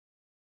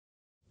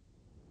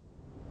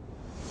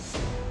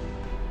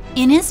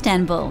In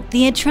Istanbul,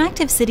 the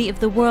attractive city of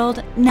the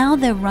world, now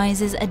there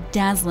rises a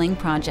dazzling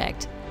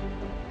project.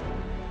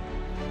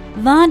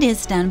 Vade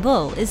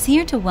Istanbul is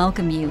here to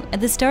welcome you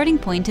at the starting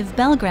point of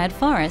Belgrade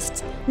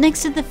forests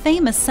next to the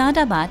famous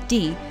Sadabat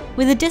D,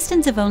 with a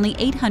distance of only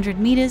 800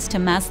 meters to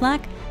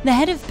Maslak, the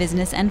head of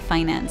business and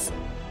finance.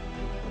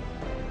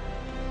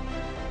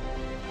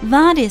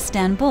 Vade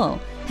Istanbul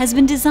has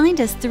been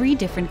designed as 3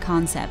 different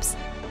concepts.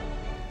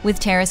 With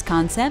terrace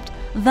concept,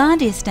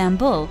 Vade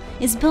Istanbul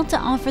is built to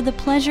offer the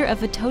pleasure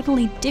of a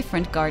totally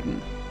different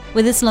garden,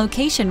 with its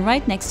location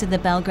right next to the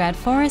Belgrade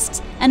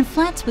forests and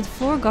flats with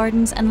floor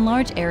gardens and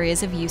large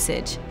areas of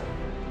usage.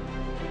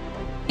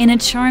 In a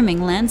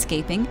charming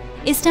landscaping,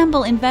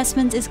 Istanbul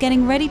Investments is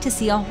getting ready to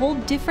see a whole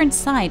different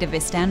side of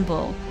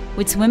Istanbul,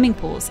 with swimming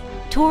pools,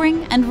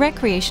 touring and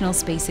recreational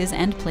spaces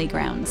and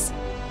playgrounds.